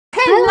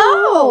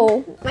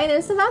Hello! My name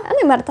is Stefan. And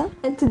I'm Marta.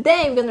 And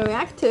today we're gonna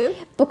react to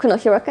Boku no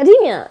Hero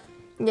Academia.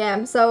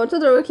 Yeah, so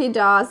Todoroki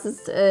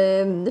just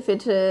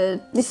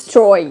defeated...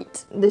 Destroyed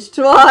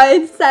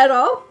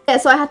Zero. Yeah,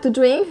 so I had to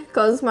drink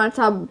because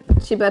Marta,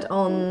 she bet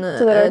on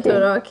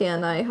Todoroki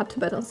and I had to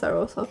bet on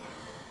Zero, so...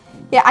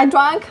 Yeah, I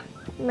drank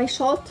my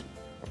shot.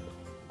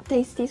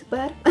 Tasty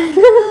super.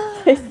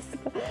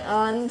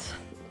 And...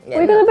 Yeah,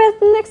 we're gonna bet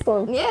the next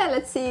one. Yeah,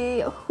 let's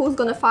see who's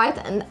gonna fight,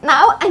 and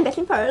now I'm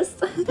betting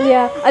first.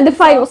 Yeah, and the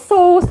fight was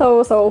so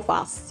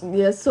fast.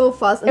 Yeah, so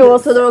fast. And it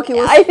was Todoroki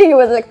was... I think it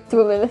was like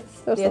 2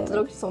 minutes or something.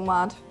 Todoroki's so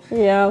mad.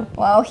 Yeah.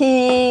 Well,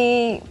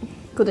 he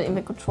couldn't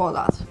even control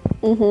that.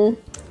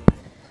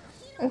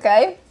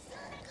 Okay.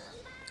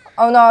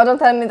 Oh no, don't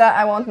tell me that,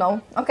 I won't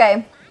know.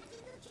 Okay.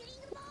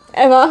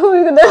 Emma, who are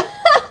we gonna...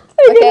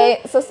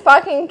 Okay, so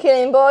Sparking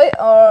Killing Boy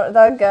or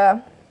that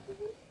girl?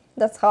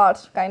 That's hard,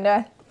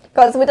 kinda.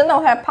 Because we don't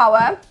know her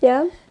power.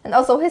 Yeah. And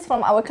also he's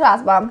from our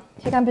class, but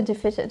he can be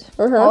defeated.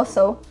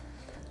 Also,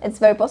 it's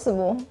very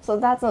possible. So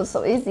that's not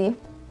so easy.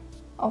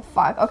 Oh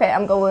fuck. Okay,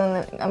 I'm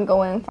going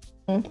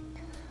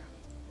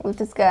with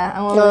this guy.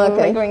 I'm going with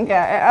my green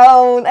guy.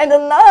 Oh, I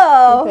don't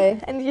know. Okay.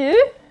 And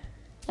you?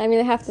 I mean,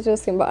 I have to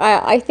choose him, but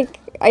I think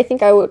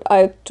I would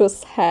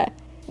choose her.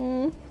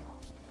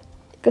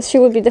 Because she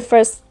would be the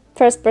first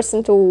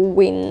person to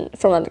win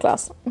from another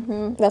class.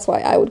 That's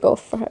why I would go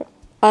for her.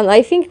 And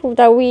I think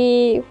that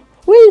we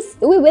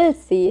will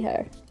see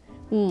her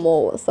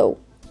more, so...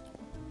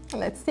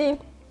 Let's see.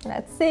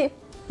 That's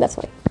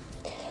why.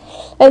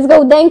 Let's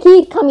go,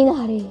 Denki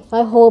Kaminari.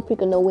 I hope you're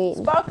gonna win.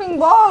 Sparkling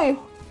Boy!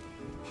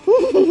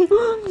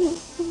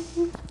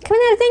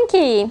 Kaminari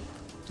Denki!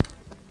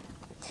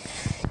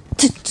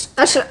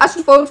 I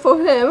should vote for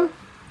him.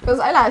 Because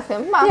I like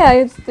him. Man. Yeah,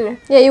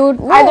 you would...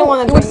 I don't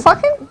want to You would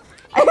fuck him?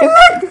 I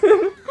like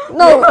him!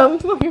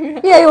 No.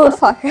 Yeah, you would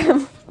fuck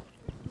him.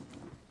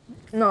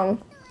 No.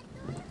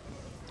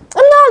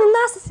 I'm not an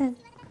assassin.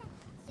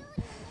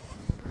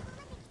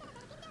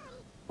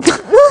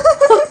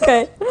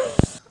 Okay.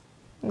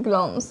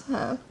 Glons.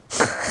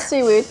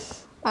 Seaweed.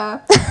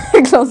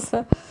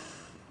 Glons.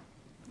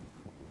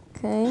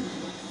 Okay.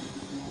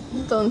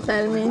 Don't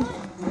tell me.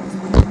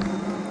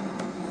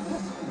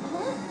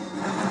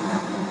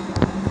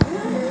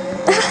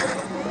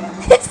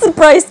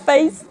 Surprise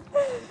face.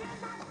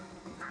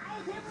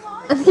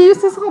 And he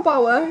used his whole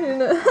power, you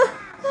know.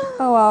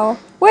 Oh wow.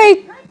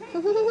 Wait!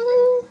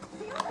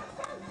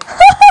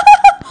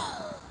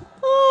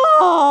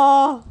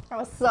 Oh. That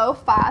was so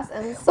fast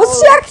and so...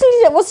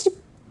 Was she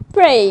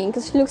praying?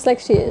 Because she looks like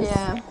she is.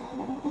 Yeah.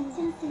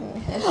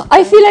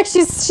 I feel like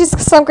she's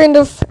some kind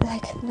of,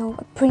 like, no,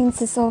 a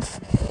princess of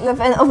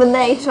a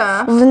nature.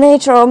 Of the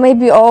nature, or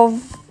maybe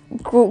of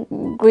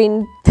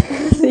green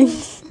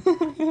things.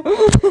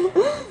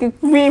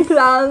 Green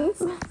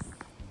plants.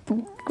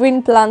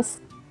 Green plants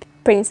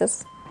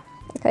princess.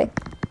 Okay.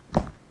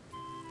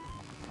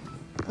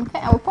 Okay,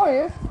 I will pour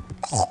you.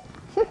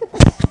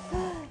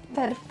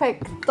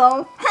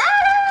 Perfecto.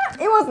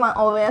 It was not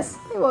obvious.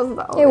 It wasn't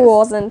that obvious. It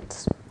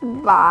wasn't.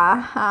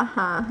 But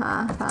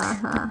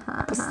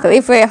Still,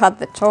 if we had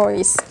the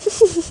choice.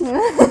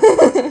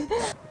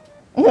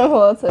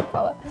 What's her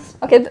power?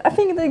 Okay, I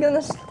think they're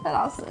gonna tell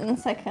us in a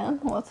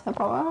second what's her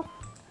power.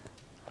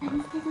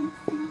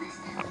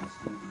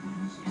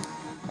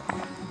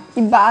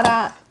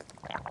 Ibara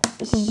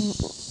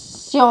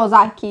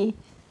Shiozaki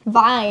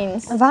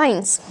Vines.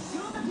 Vines.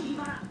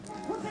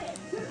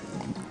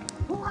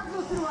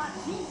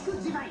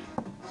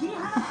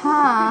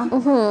 Aha.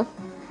 Aha.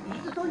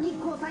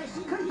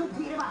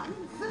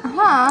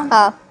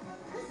 Aha.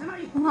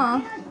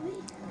 Aha.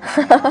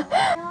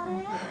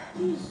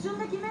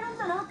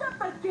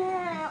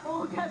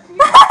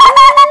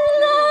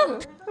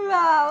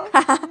 Wow.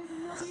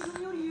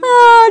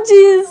 Oh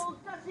jeez.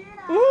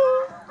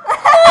 I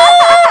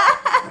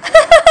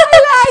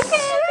like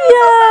it.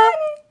 Yeah.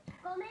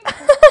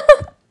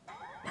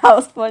 That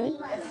was funny.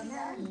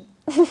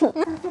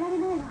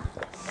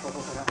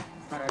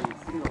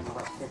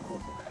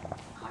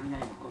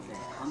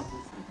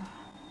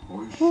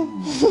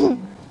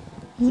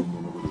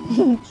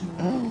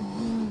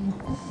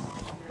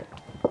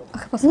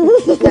 Chyba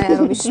sobie jaja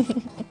robisz.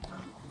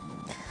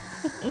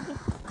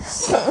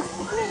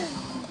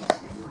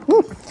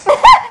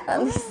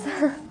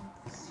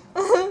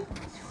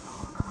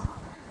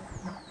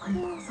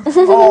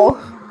 Oh.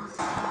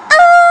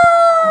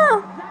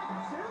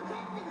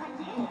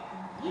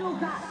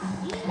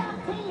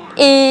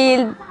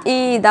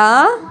 Ida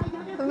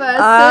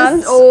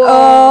Versus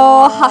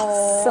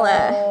Hatsune.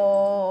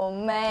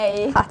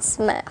 May.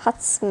 Hatsune.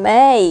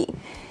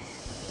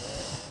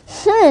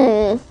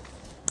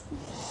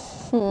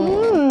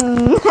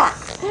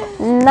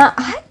 No,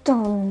 I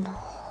don't know.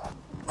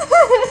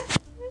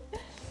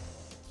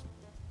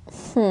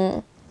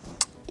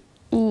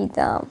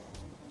 Ida.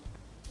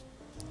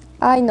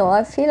 I know,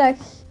 I feel like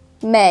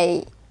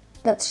May,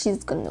 that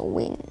she's gonna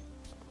win.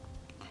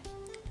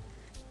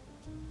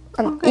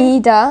 And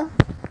Ida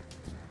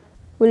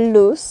will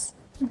lose.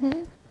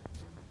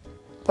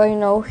 but you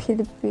know, he'll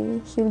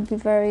be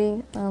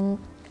very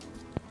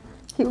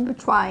He will be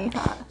trying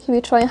hard. he'll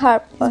be trying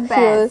hard, but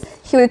best.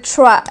 he will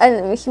try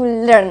and he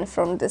will learn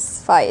from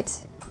this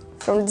fight,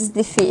 from this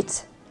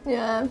defeat.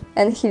 Yeah.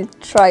 And he'll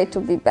try to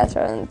be better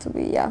and to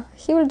be,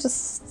 he will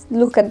just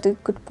look at the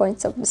good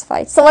points of this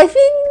fight. So I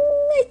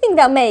think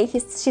that May,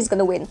 she's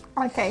gonna win.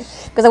 Okay.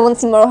 Because I want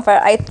to see more of her.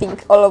 I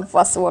think all of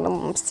us want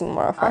to see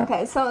more of her.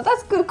 Okay, so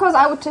that's good because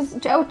I would choose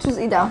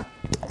Ida.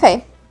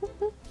 Okay.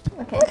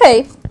 Okay.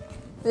 Okay.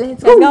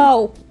 Let's Let's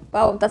go.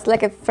 Wow, that's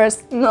like a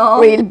first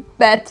real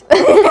bet.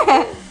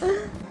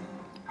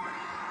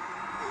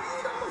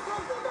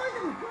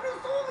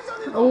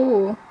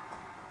 Oh.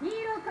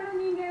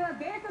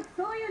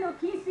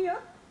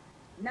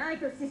 ない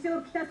と支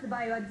障をきたす場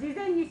合は事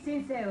前に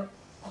申請を。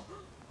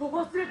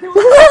忘れてお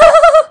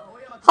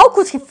How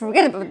could he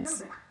forget about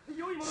this?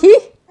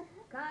 He?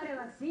 彼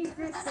は申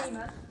請してい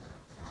ます。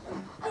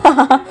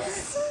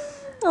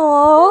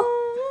 Aww.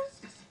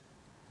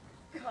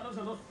 彼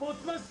女のスポー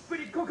ツマンシップ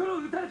に心を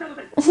打たれたの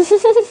です。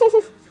サ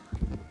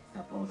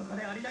ポート家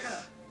でありなが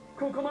ら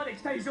ここまで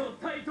来た以上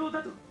対等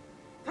だと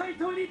対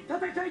等に戦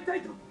いた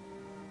いと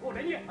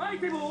俺にアイ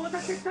テムを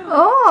渡してきたのです。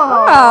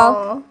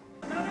 Oh.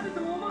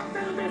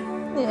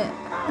 Yeah.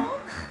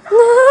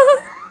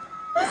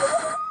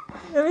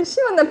 I mean,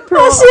 she wanna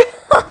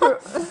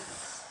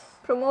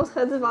promote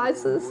her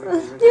devices.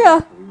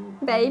 Yeah.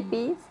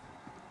 Babies.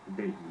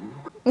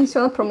 And she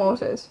wanna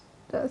promote it.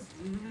 Just.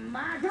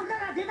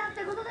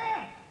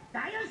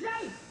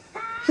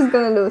 She's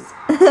gonna lose.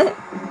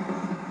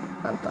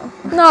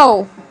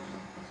 No.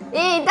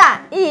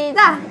 Ida!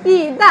 Ida!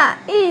 Ida!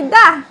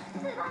 Ida!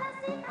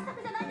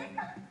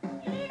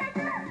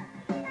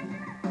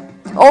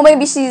 Or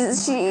maybe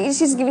she's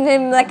giving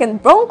him like a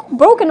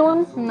broken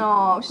one.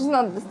 No, she's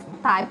not this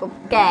type of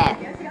cat.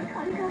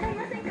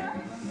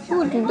 She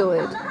wouldn't do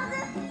it.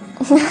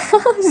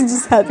 She's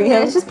just helping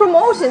Yeah, him. she's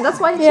promotion. That's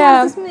why she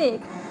has this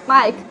mic.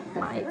 Mike.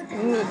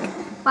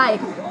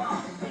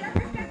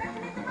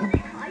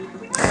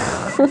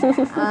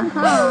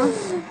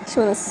 She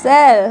wanna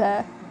sell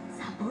her.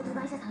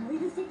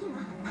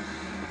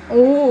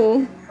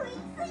 Oh.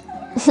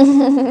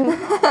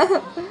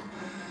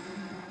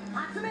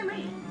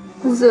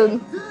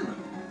 Zoom.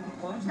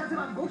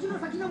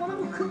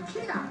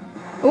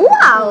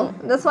 Wow!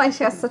 That's why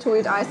she has such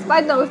weird eyes. But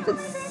I don't know if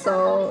it's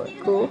so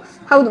cool.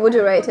 How would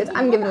you rate it?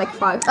 I'm giving like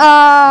 5.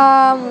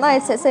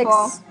 I'd say 6.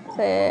 4.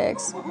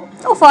 6.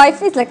 Oh,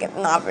 5. It's like an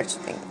average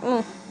thing.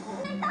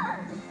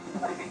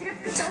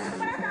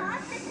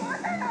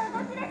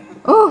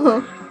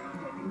 Oh.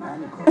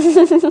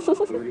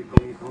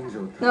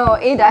 No,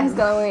 Ada is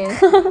gonna win.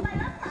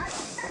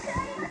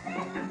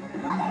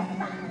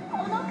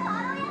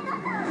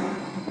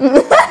 I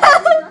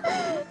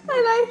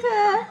like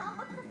her.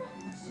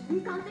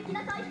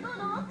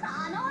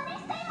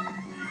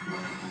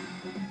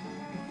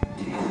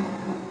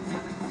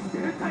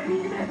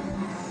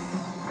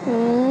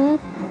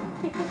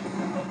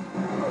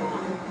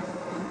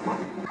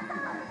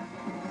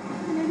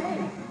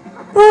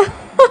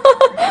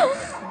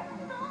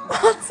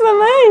 That's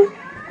amazing.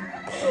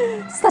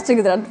 Such a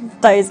good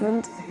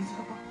advertisement.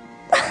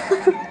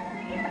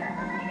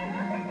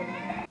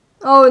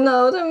 Oh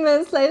no, 2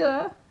 minutes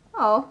later.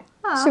 Oh.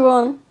 She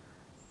won.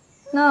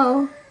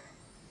 No.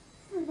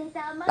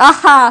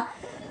 Aha!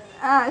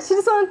 She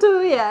just wanted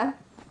to,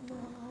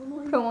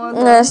 promote.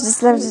 No, she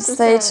just left the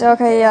stage.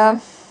 Okay, yeah.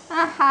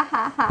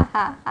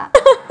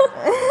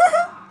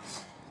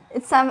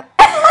 It's some.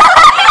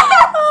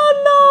 Oh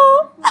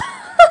no!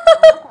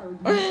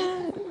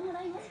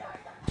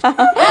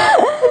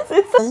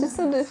 It's just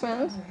so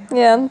different.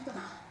 Yeah.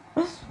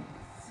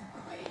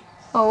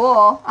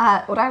 Oh,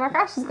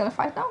 Uraraka, she's gonna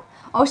fight now.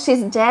 Oh,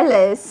 she's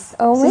jealous.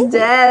 Oh, she's maybe.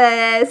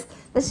 jealous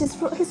that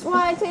he's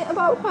writing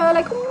about her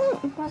like.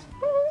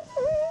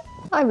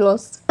 I've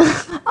lost.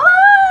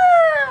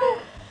 Ah!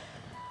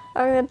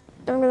 I'm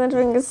gonna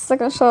drink a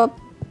second shot.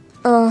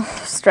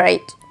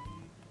 Straight.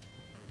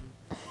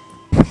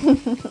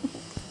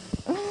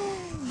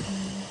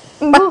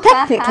 But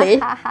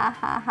technically,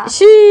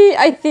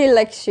 I feel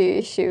like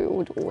she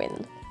would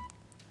win.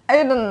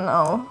 I don't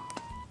know.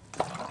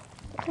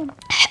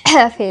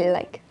 I feel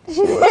like.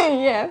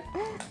 Yeah,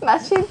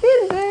 but she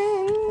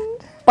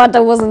didn't. But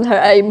that wasn't her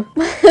aim.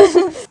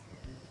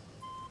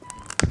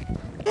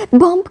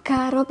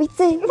 Bombka robi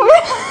cyng.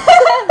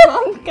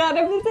 Bombka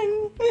robi cyng.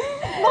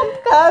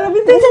 Bombka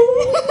robi cyng.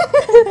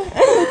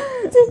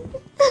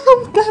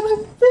 Bombka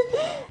robi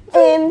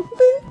cyng.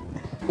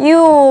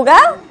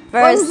 Yuga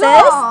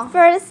Bonjour.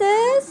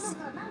 versus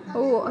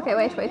Oh, okay,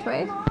 wait.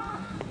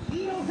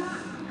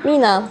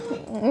 Mina.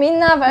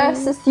 Mina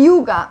versus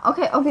Yuga.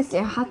 Okay, obviously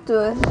I had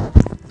to.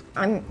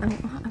 I'm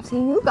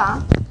saying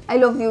Yuga. I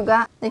love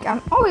Yuga. Like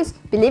I'm always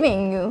believing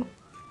in you.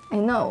 I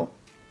know.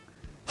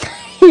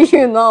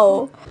 You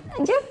know.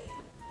 Yeah.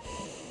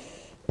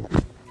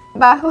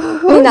 But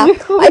Mina.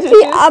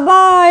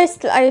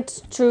 I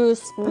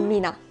choose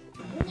Mina.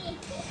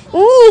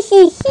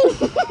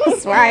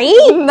 Sorry.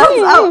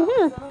 That's out.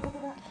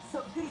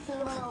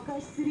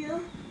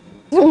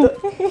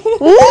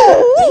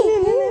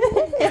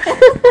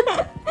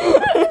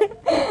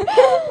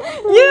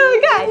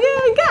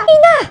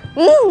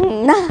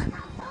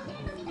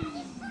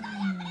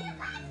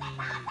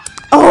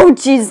 Oh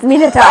jeez,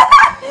 Mineta.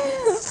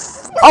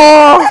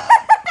 Oh.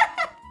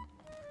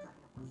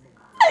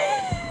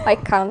 I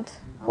can't.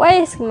 Why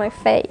is he my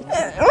face?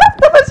 What?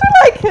 Don't you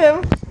like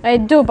him? I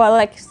do, but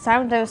like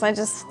sometimes I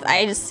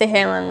just see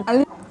him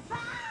and.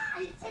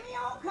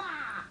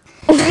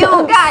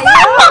 Yoga.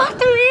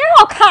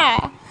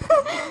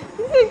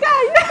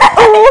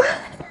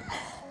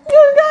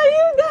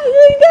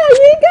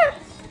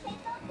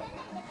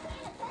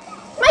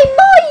 My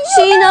boy.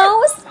 She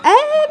knows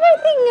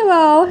everything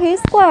about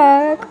his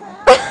work.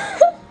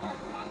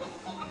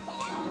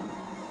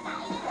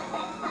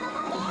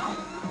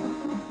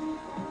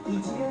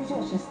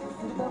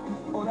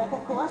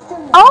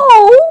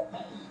 Oh!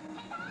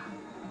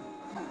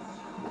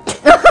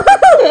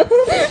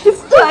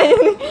 He's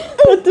trying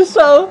not to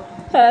show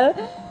her.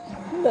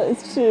 That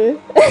is true.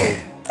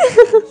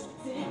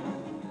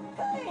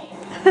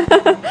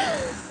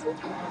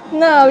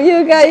 No,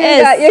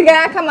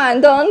 Yuga, come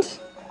on, don't.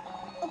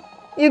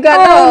 Yuga,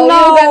 Oh,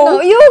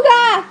 no.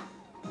 Yuga!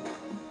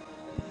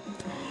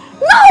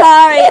 No!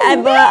 Sorry,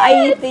 but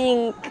I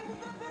think.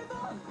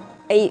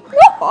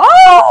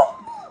 Oh!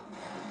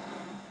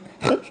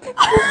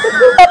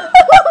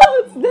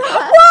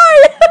 Why?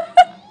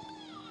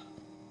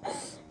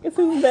 Because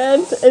his bed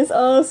is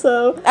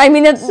also. I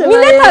mean,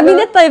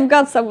 Mineta, I've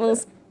got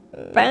someone's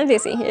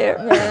panties in here.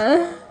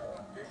 Yeah.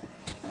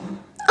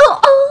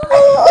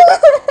 Oh!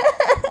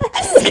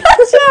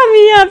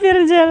 Skaczami, ja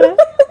pierdzielę.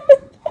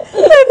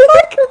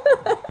 Fuck!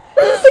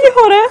 To jest takie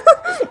chore.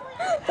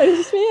 Tak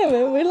się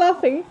śmiejemy, we're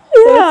laughing.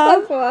 Yeah. So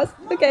stop for us.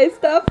 Okay,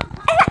 stop.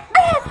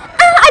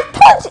 I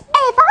told you,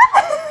 Eva!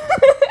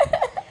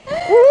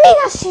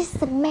 Mina,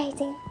 she's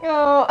amazing.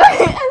 Oh, I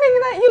think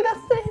that Yuga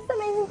is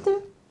amazing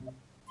too.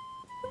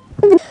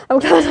 I'm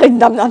glad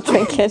I'm not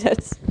drinking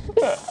it.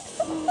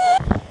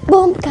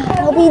 Bombka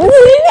robi.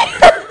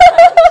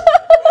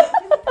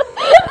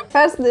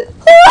 First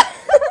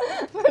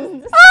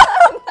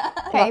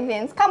Okay,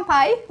 więc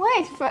kampai.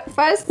 Wait,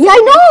 first. Yeah, I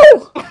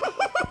know!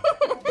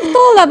 I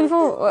told that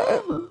before.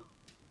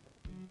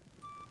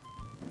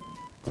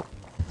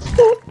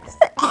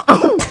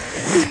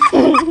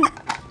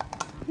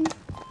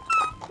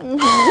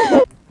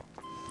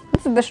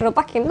 Będziesz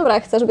robakiem. Dobra,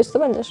 jak chcesz być, to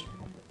będziesz.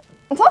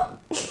 Co?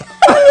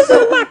 Będziesz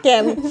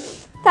robakiem.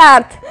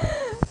 Tart.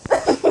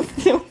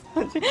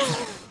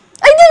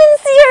 I didn't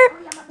see her.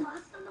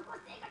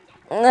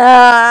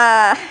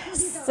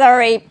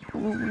 Sorry,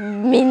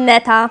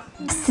 Mineta.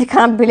 I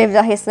can't believe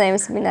that his name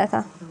is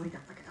Mineta.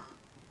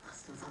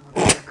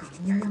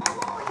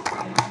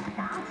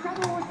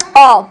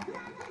 Oh.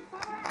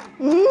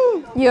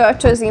 You are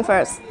choosing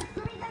first.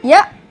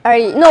 Yeah.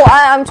 No,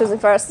 I'm choosing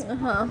first.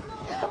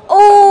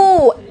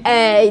 Oh,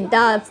 hey,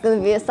 that's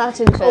gonna be such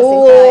an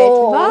interesting fight.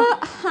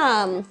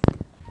 But,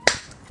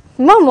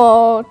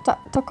 Momo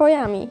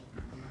Tokoyami.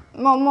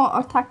 Momo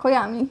or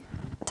takoyami?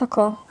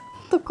 Toko.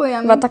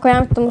 Takoyami. Bo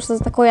takoyami to muszę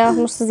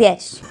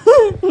zjeść.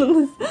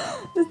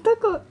 To jest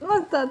tako...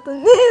 Marta, to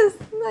nie jest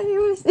takie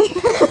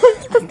myśli.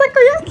 To jest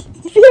takoyaki.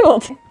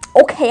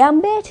 Okay,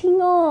 I'm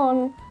betting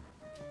on...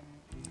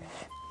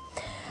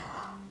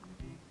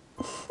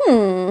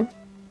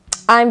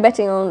 I'm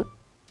betting on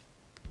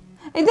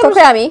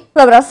Tokoyami.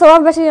 Dobra, so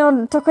I'm betting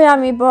on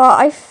Tokoyami, but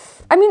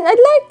I mean,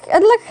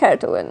 I'd like her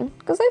to win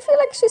because I feel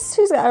like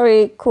she's got a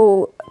really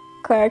cool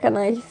quirk, and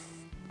I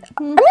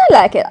mean, I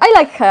like it. I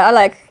like her. I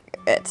like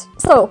it.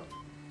 So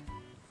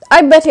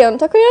I'm betting on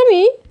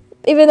Tokoyami,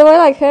 even though I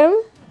like him.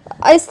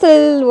 I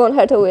still want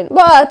her to win,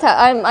 but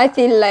I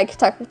feel like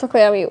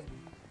Tokoyami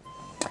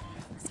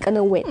is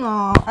gonna win.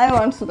 No, I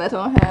want to bet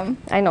on him.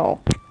 I know,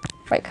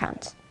 but I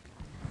can't.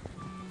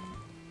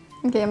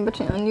 Okay, I'm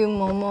betting on you,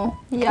 Momo.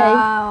 Okay.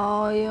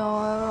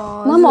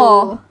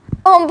 Momo.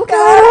 Oh, Boku.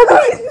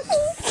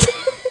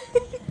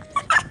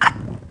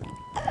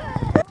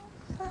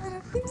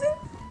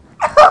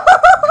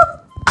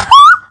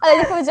 Ale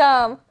nie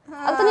powiedziałam.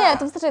 Ale to nie,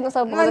 to wystarczy jedno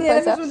słowo. No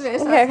nie, już dwie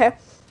jeszcze. Okay,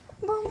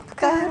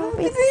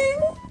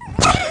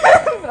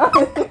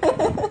 okay.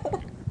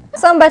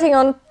 So I'm betting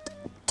on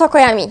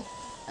Tokoyami.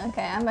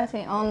 Okay, I'm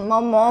betting on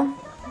Momo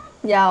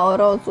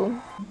Yaorozu.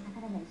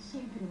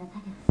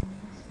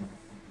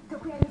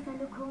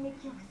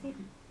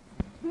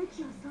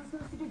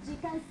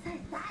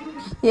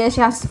 Yeah,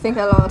 she has to think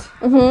a lot.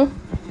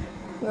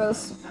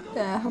 Because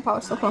her power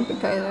is so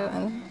complicated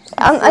and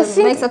I she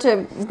think makes such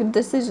a good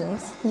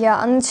decisions.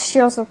 yeah, and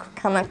she also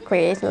cannot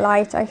create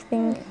light, I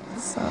think.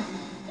 So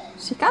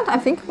She can't. I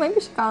think maybe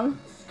she can.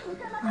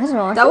 I don't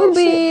know. I That feel would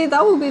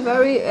like be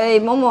very. Hey,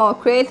 Momo,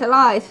 create a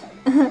light.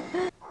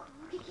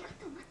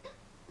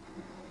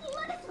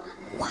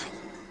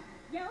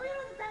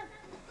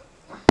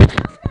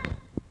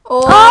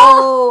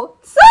 Oh!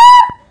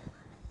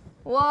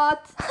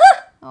 What?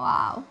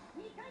 Wow.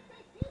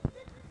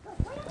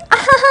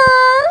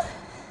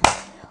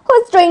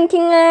 Who's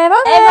drinking, Eva?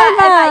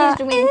 Eva is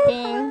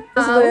drinking.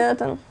 Let's do that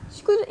then.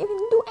 She couldn't even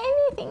do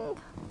anything.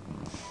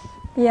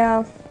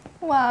 Yeah.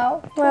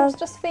 Wow. I Well- was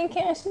just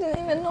thinking and she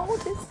didn't even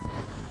notice.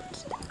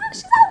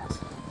 She's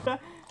out.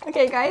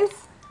 Okay, guys,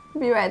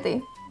 be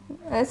ready.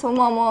 So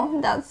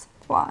Momo, that's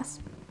for us.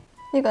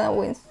 You're gonna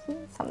win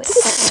something.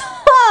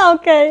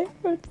 Okay.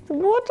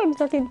 What are you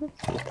talking about?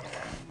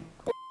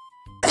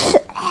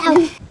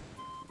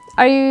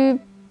 Are you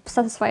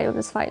satisfied with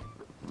this fight?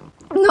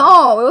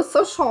 No, it was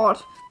so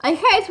short. I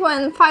hate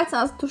when fights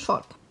are too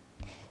short.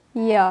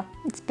 Yeah,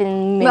 it's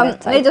been But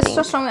minutes. they I just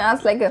think. showing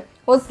us like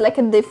what's like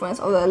a difference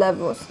of the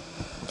levels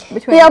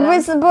between Yeah,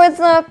 them. but it's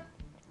not.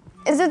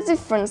 Is it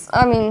different?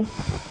 I mean,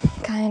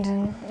 kind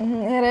of.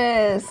 It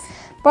is.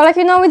 But like,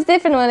 you know, it's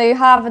different when you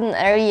have an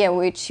area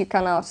which you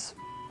cannot.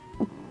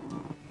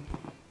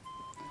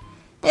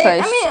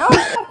 I push. mean,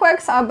 some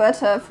quirks are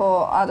better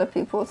for other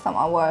people, some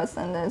are worse,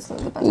 and then it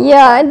depends.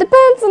 Yeah, it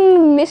depends on the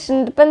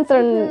mission, depends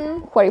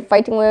on who are you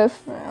fighting with.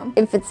 Yeah.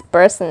 If it's a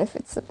person, if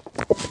it's a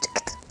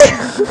object.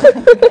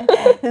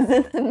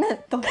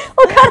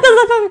 O,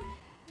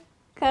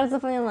 karta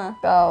zapomniana.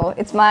 Go.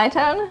 It's my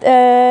turn.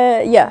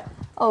 Yeah.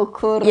 Oh,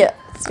 cool. Yeah,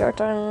 it's your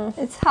turn.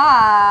 It's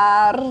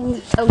hard.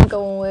 I'm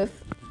going with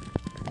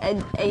a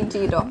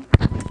Jiro.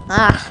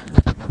 Ah.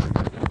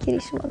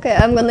 Kirishima. Okay,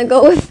 I'm gonna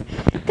go with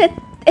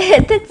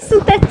Tetsu.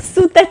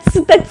 Tetsu.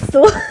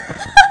 Tetsu.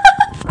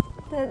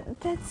 I'm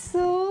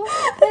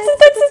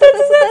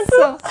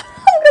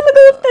gonna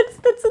go with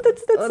Tetsu.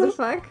 What the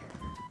fuck?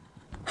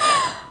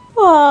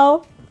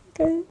 Wow.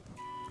 Okay.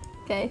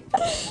 Okay.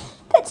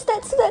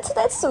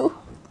 Tetsu.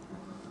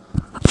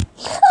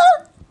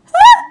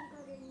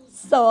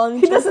 So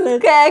He doesn't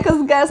uninterested. care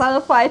because girls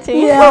are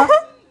fighting. Yeah.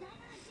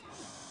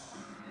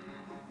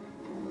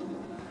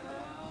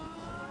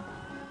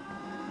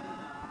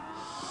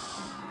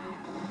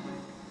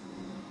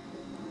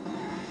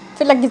 I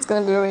feel like it's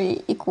gonna be a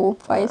really equal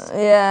fight.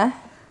 Yeah.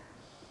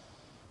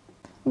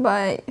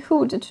 But who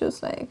would you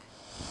choose, like?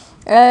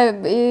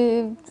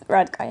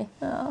 Red guy.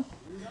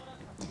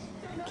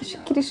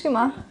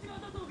 Kirishima.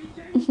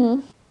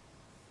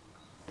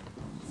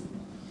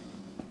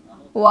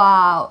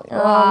 Wow.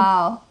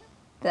 Wow.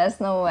 There's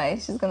no way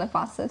she's gonna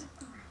pass it.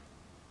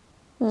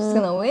 She's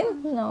gonna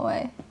win? No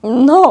way.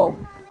 No.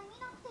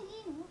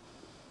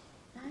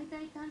 大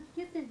体短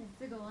期決戦で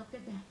すぐ終わって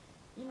て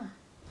今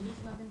霧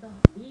島君と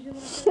リーグの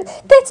人が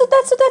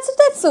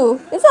Tetsu.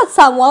 Is that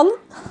someone?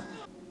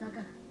 だか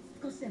ら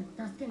少しでも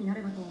助けにな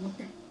ればと思っ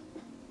て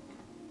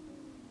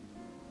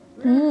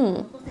うん裏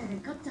の個性で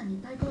カッちゃんに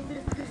対抗す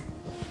る策す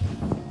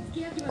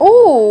き焼き場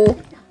Oh. でき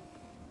た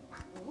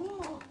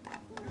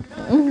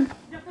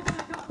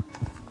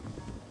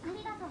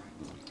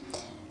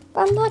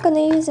But I'm not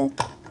gonna use it.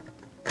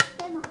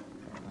 でも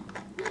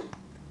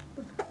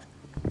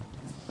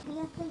見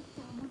やすいって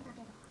思ったけ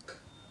ど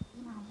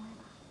今思え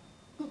ば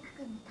デク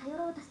君に頼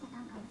ろうとしてた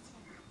んかもしれ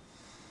ない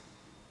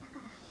だか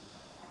ら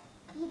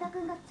飯田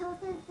君が挑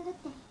戦するって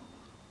言ってて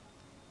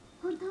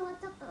本当は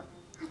ちょっと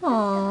恥ずかしかった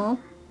Aww.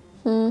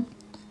 Hmm.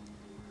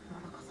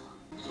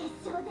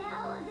 決勝で会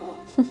お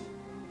うぜ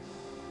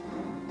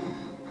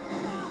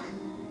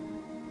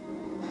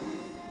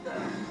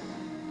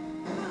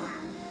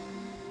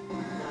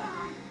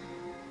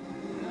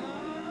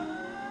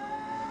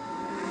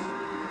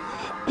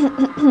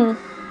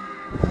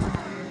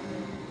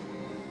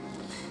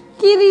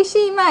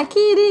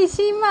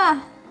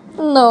Kirishima.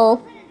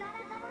 No.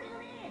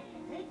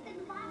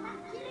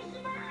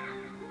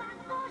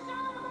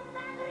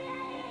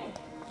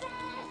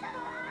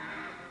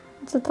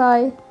 It's a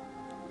tie.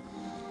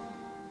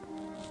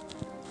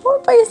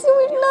 What are you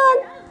doing now?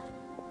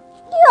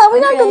 Yeah, we're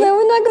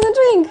not gonna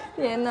drink.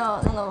 Yeah,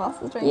 no, none of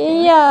us is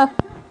drinking. Yeah.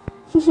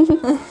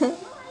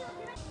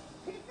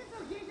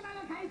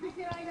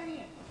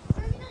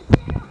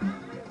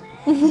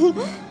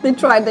 They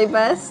tried their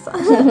best.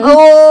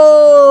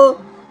 Oh!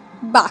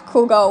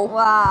 Bakugo.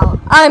 Wow.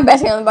 I'm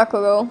betting on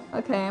Bakugo.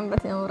 Okay, I'm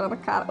betting on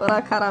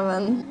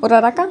Urakaravan.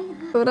 Uraraka?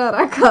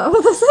 Uraraka.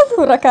 What is it?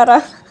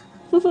 Urakara.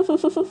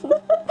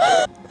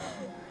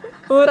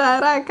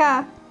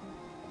 Uraraka.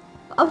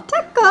 Oh,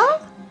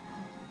 Taka.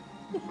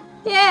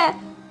 Yeah.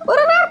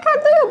 Uraraka,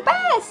 do your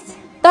best.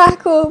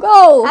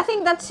 Bakugo. I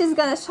think that she's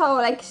gonna show,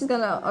 like, she's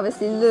gonna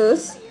obviously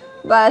lose,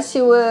 but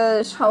she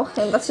will show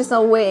him that she's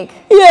not weak.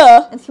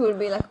 Yeah. And he will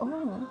be like,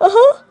 oh.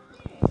 Uh-huh.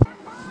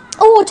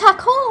 Oh,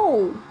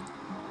 Taco.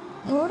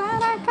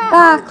 Uraraka.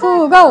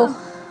 Bakugo.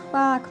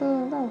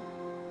 Bakugo.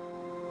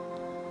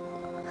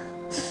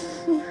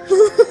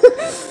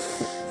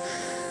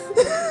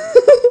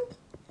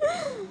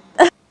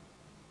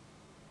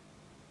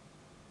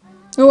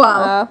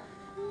 Wow.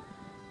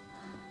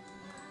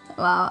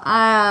 Wow.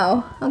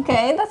 Ow.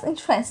 Okay, that's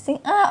interesting.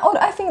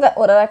 I think that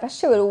Uraraka,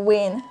 she will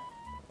win.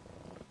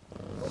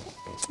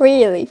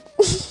 Really?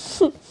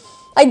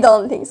 I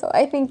don't think so.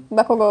 I think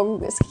Bakugo,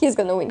 he's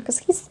gonna win because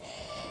he's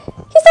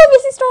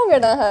obviously stronger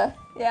than her.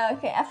 Yeah,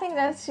 okay. I think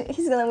that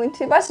he's gonna win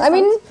too. But I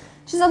mean,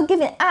 she's not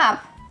giving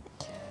up.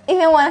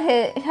 Even when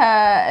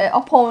her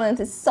opponent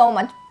is so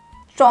much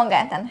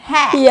stronger than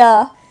her.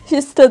 yeah,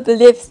 she still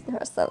believes in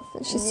herself.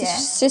 And Yeah.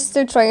 she's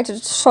still trying to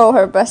show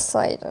her best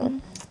side.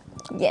 And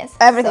Yes.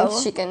 everything so-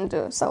 she can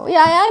do. So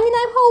yeah, I mean,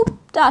 I hope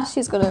that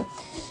she's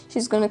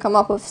gonna come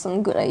up with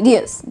some good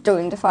ideas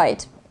during the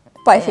fight.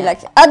 But I feel Yeah.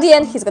 like at the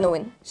end he's gonna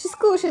win. She's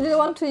cool. She didn't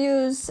want to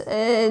use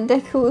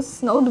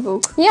Deku's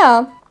notebook.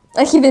 Yeah,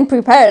 and he been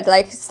prepared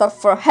like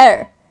stuff for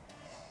her.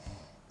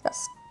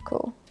 That's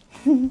cool.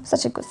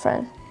 Such a good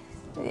friend.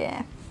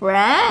 Yeah.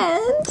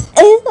 Friend.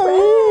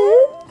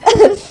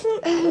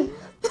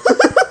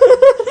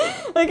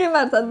 Okay,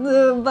 Marta,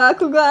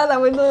 Bakugan, a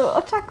my do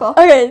Ochako.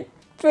 Okay,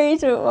 3,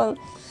 2, 1.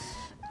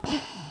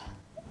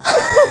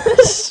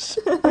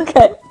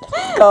 Okay,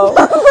 go.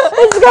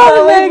 It's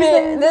gonna make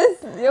sense.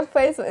 This, your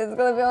face is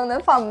gonna be on the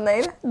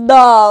thumbnail.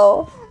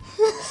 No.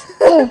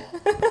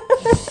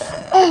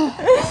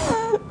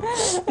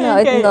 No,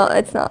 Okay. it's not.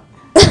 It's not.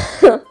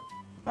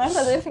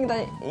 Marta, do you think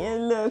that you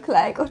look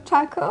like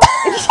Ochako?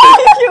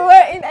 If you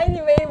were in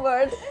anime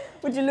world,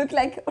 would you look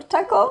like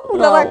Ochako?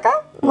 Uranaka?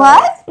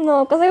 What?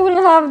 No, because I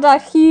wouldn't have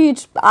that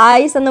huge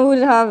eyes and I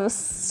wouldn't have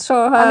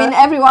short hair. I mean,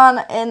 everyone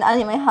in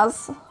anime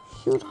has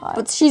huge eyes.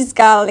 but she's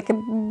got like a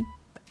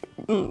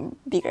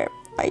bigger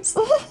eyes.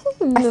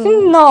 I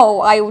think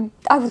no, I would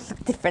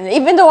look different,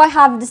 even though I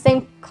have the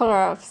same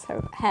color of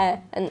her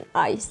hair and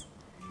eyes.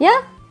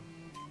 Yeah,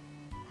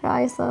 her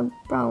eyes are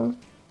brown.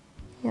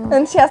 Yeah.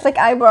 And she has like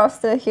eyebrows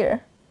still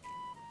here.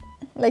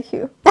 Like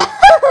you.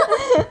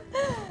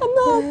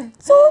 No,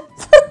 so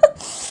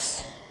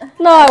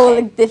no, I will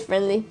look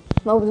differently.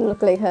 I wouldn't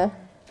look like her.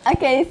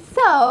 Okay,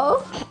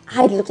 so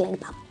I'd look like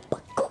that.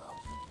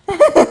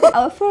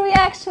 our full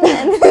reaction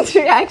and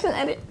reaction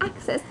and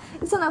access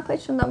is on our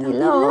Patreon down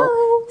below.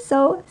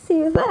 So see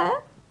you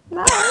there.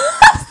 Bye.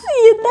 See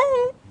you there.